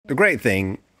The great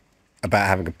thing about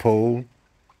having a pool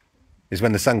is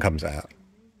when the sun comes out.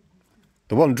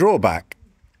 The one drawback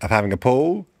of having a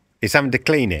pool is having to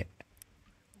clean it.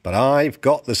 But I've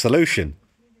got the solution.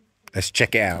 Let's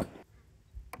check it out.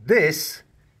 This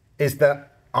is the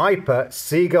Aiper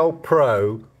Seagull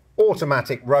Pro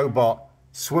automatic robot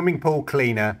swimming pool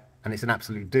cleaner, and it's an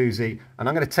absolute doozy. And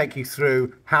I'm going to take you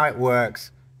through how it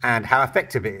works and how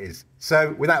effective it is.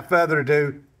 So without further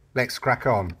ado, let's crack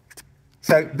on.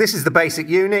 So this is the basic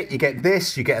unit. You get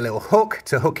this, you get a little hook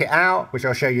to hook it out, which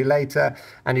I'll show you later,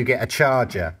 and you get a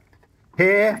charger.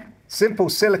 Here, simple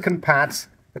silicone pads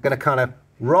are going to kind of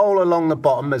roll along the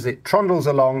bottom as it trundles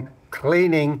along,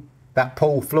 cleaning that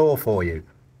pool floor for you.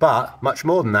 But much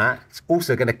more than that, it's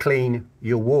also going to clean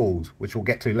your walls, which we'll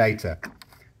get to later.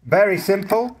 Very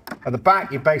simple. At the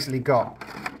back, you've basically got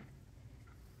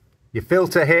your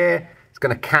filter here. It's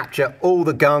going to capture all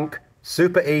the gunk,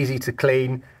 super easy to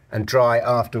clean and dry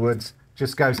afterwards.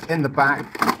 Just goes in the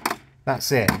back.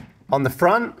 That's it. On the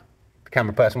front, the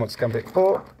camera person wants to come a bit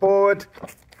forward.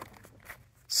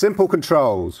 Simple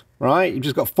controls, right? You've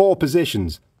just got 4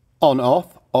 positions. On,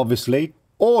 off, obviously.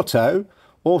 Auto,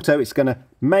 it's going to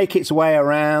make its way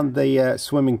around the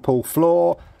swimming pool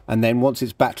floor. And then once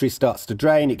its battery starts to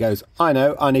drain, it goes, I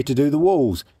know, I need to do the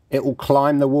walls. It will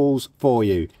climb the walls for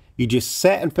you. You just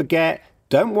set and forget.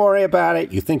 Don't worry about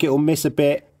it. You think it will miss a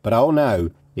bit, but oh no.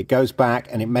 It goes back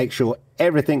and it makes sure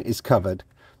everything is covered.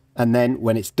 And then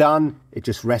when it's done, it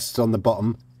just rests on the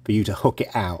bottom for you to hook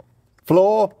it out.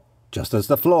 Floor, just as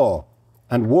the floor.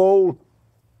 And wall,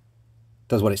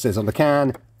 does what it says on the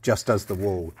can, just does the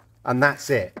wall. And that's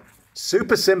it.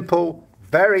 Super simple,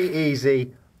 very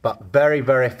easy, but very,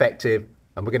 very effective.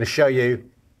 And we're going to show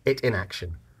you it in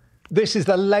action. This is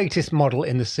the latest model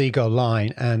in the Seagull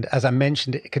line, and as I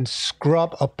mentioned, it can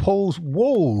scrub a pool's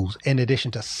walls in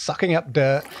addition to sucking up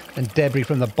dirt and debris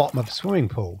from the bottom of a swimming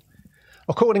pool.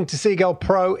 According to Seagull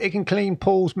Pro, it can clean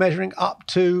pools measuring up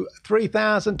to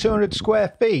 3,200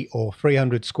 square feet or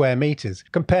 300 square meters,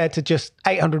 compared to just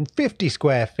 850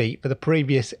 square feet for the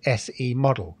previous SE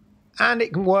model. And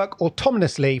it can work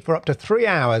autonomously for up to 3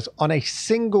 hours on a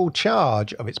single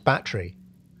charge of its battery.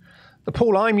 The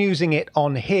pool I'm using it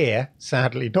on here,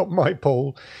 sadly not my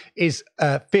pool, is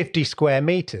 50 square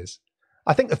meters.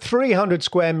 I think the 300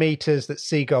 square meters that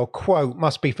Seagull quote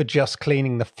must be for just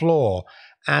cleaning the floor,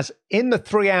 as in the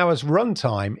 3 hours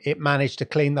runtime, it managed to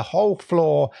clean the whole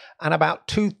floor and about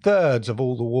 2/3 of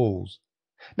all the walls.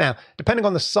 Now, depending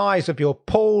on the size of your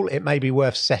pool, it may be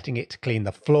worth setting it to clean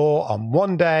the floor on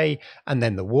one day and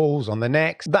then the walls on the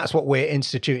next. That's what we're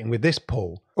instituting with this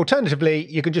pool. Alternatively,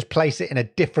 you can just place it in a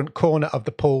different corner of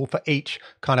the pool for each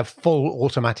kind of full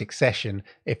automatic session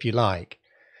if you like.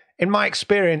 In my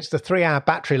experience, the 3-hour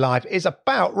battery life is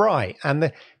about right, and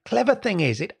the clever thing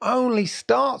is it only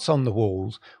starts on the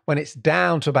walls when it's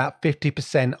down to about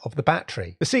 50% of the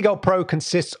battery. The Seagull Pro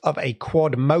consists of a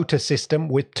quad motor system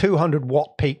with 200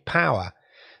 watt peak power.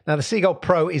 Now, the Seagull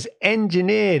Pro is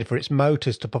engineered for its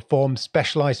motors to perform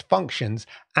specialized functions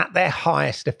at their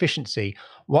highest efficiency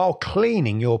while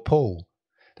cleaning your pool.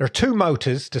 There are 2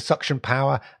 motors to suction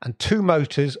power and 2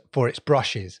 motors for its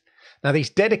brushes. Now,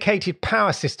 these dedicated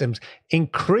power systems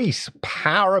increase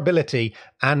powerability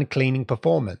and cleaning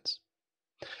performance.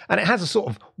 And it has a sort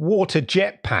of water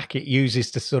jet pack it uses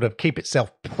to sort of keep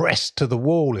itself pressed to the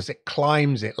wall as it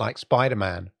climbs it like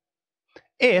Spiderman.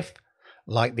 If,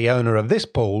 like the owner of this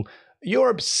pool, you're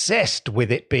obsessed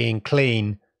with it being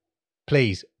clean,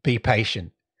 please be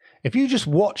patient. If you just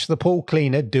watch the pool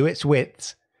cleaner do its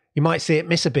widths, you might see it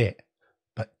miss a bit,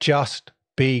 but just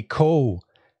be cool.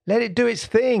 Let it do its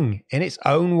thing in its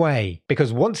own way,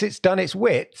 because once it's done its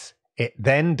widths, it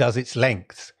then does its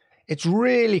lengths. It's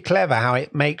really clever how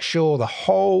it makes sure the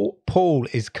whole pool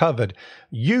is covered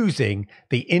using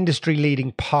the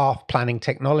industry-leading path planning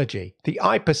technology. The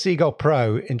Aiper Seagull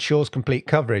Pro ensures complete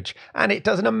coverage, and it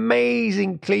does an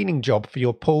amazing cleaning job for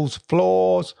your pool's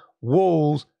floors,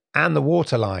 walls, and the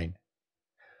waterline.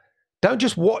 Don't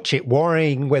just watch it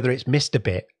worrying whether it's missed a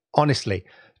bit. Honestly,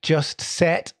 just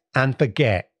set and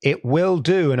forget. It will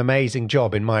do an amazing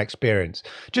job in my experience.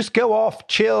 Just go off,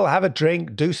 chill, have a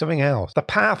drink, do something else. The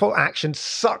powerful action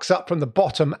sucks up from the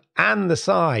bottom and the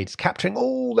sides, capturing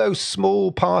all those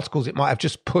small particles it might have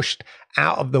just pushed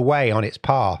out of the way on its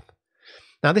path.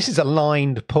 Now, this is a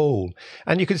lined pool,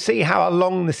 and you can see how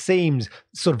along the seams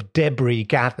sort of debris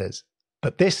gathers.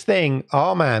 But this thing,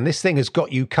 oh man, this thing has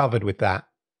got you covered with that.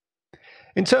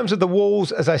 In terms of the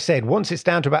walls, as I said, once it's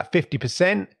down to about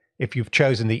 50%, if you've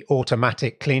chosen the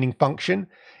automatic cleaning function,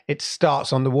 it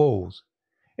starts on the walls.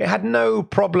 It had no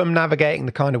problem navigating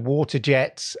the kind of water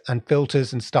jets and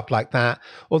filters and stuff like that,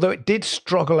 although it did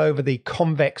struggle over the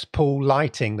convex pool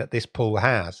lighting that this pool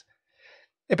has.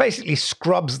 It basically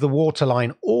scrubs the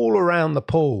waterline all around the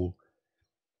pool.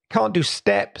 Can't do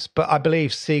steps, but I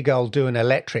believe Seagull do an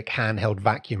electric handheld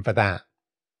vacuum for that.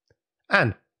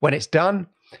 And when it's done,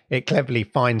 it cleverly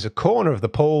finds a corner of the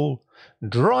pool,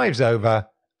 drives over,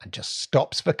 and just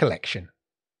stops for collection.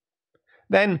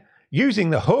 Then,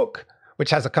 using the hook, which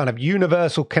has a kind of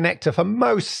universal connector for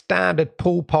most standard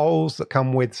pool poles that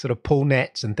come with sort of pool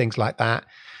nets and things like that,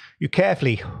 you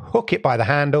carefully hook it by the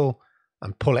handle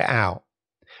and pull it out.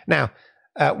 Now,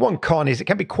 one con is it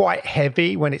can be quite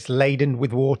heavy when it's laden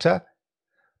with water,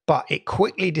 but it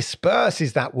quickly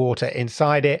disperses that water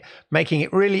inside it, making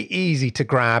it really easy to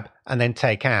grab and then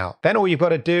take out. Then all you've got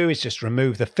to do is just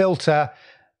remove the filter.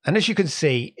 And as you can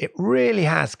see, it really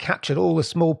has captured all the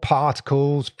small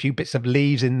particles, a few bits of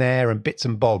leaves in there and bits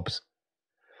and bobs.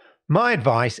 My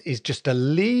advice is just to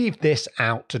leave this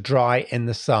out to dry in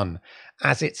the sun,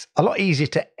 as it's a lot easier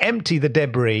to empty the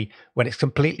debris when it's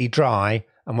completely dry.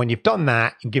 And when you've done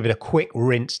that, you give it a quick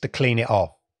rinse to clean it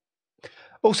off.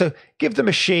 Also, give the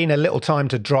machine a little time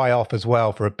to dry off as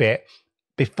well for a bit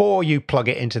before you plug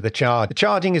it into the charge. The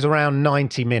charging is around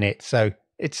 90 minutes, so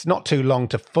it's not too long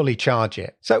to fully charge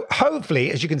it. So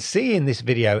hopefully, as you can see in this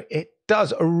video, it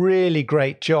does a really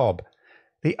great job.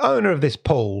 The owner of this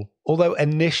pool, although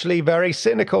initially very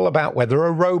cynical about whether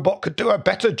a robot could do a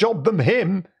better job than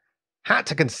him, had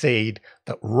to concede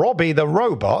that Robbie the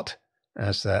Robot,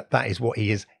 as that is what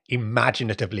he has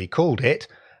imaginatively called it,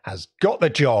 has got the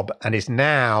job and is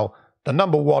now the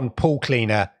 #1 pool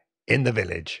cleaner in the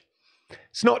village.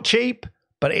 It's not cheap,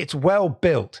 but it's well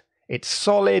built. It's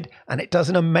solid and it does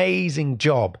an amazing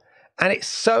job. And it's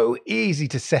so easy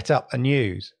to set up and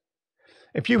use.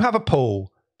 If you have a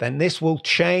pool, then this will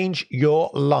change your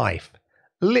life.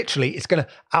 Literally, it's going to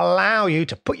allow you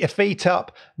to put your feet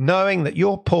up knowing that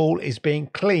your pool is being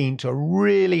cleaned to a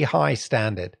really high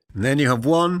standard. And then you have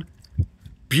one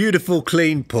beautiful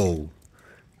clean pool.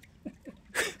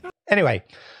 Anyway,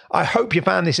 I hope you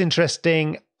found this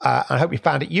interesting. I hope you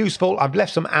found it useful. I've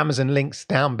left some Amazon links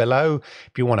down below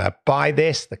if you want to buy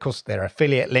this. Of course, they're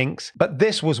affiliate links. But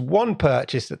this was one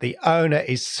purchase that the owner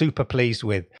is super pleased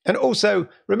with. And also,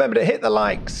 remember to hit the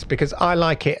likes because I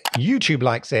like it, YouTube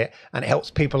likes it, and it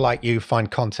helps people like you find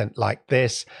content like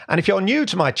this. And if you're new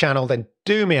to my channel, then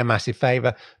do me a massive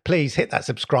favor. Please hit that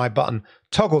subscribe button,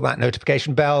 toggle that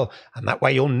notification bell, and that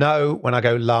way you'll know when I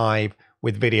go live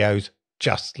with videos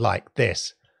just like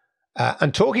this.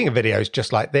 And talking of videos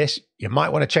just like this, you might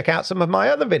want to check out some of my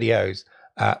other videos,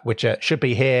 which should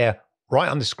be here right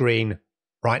on the screen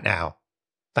right now.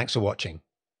 Thanks for watching.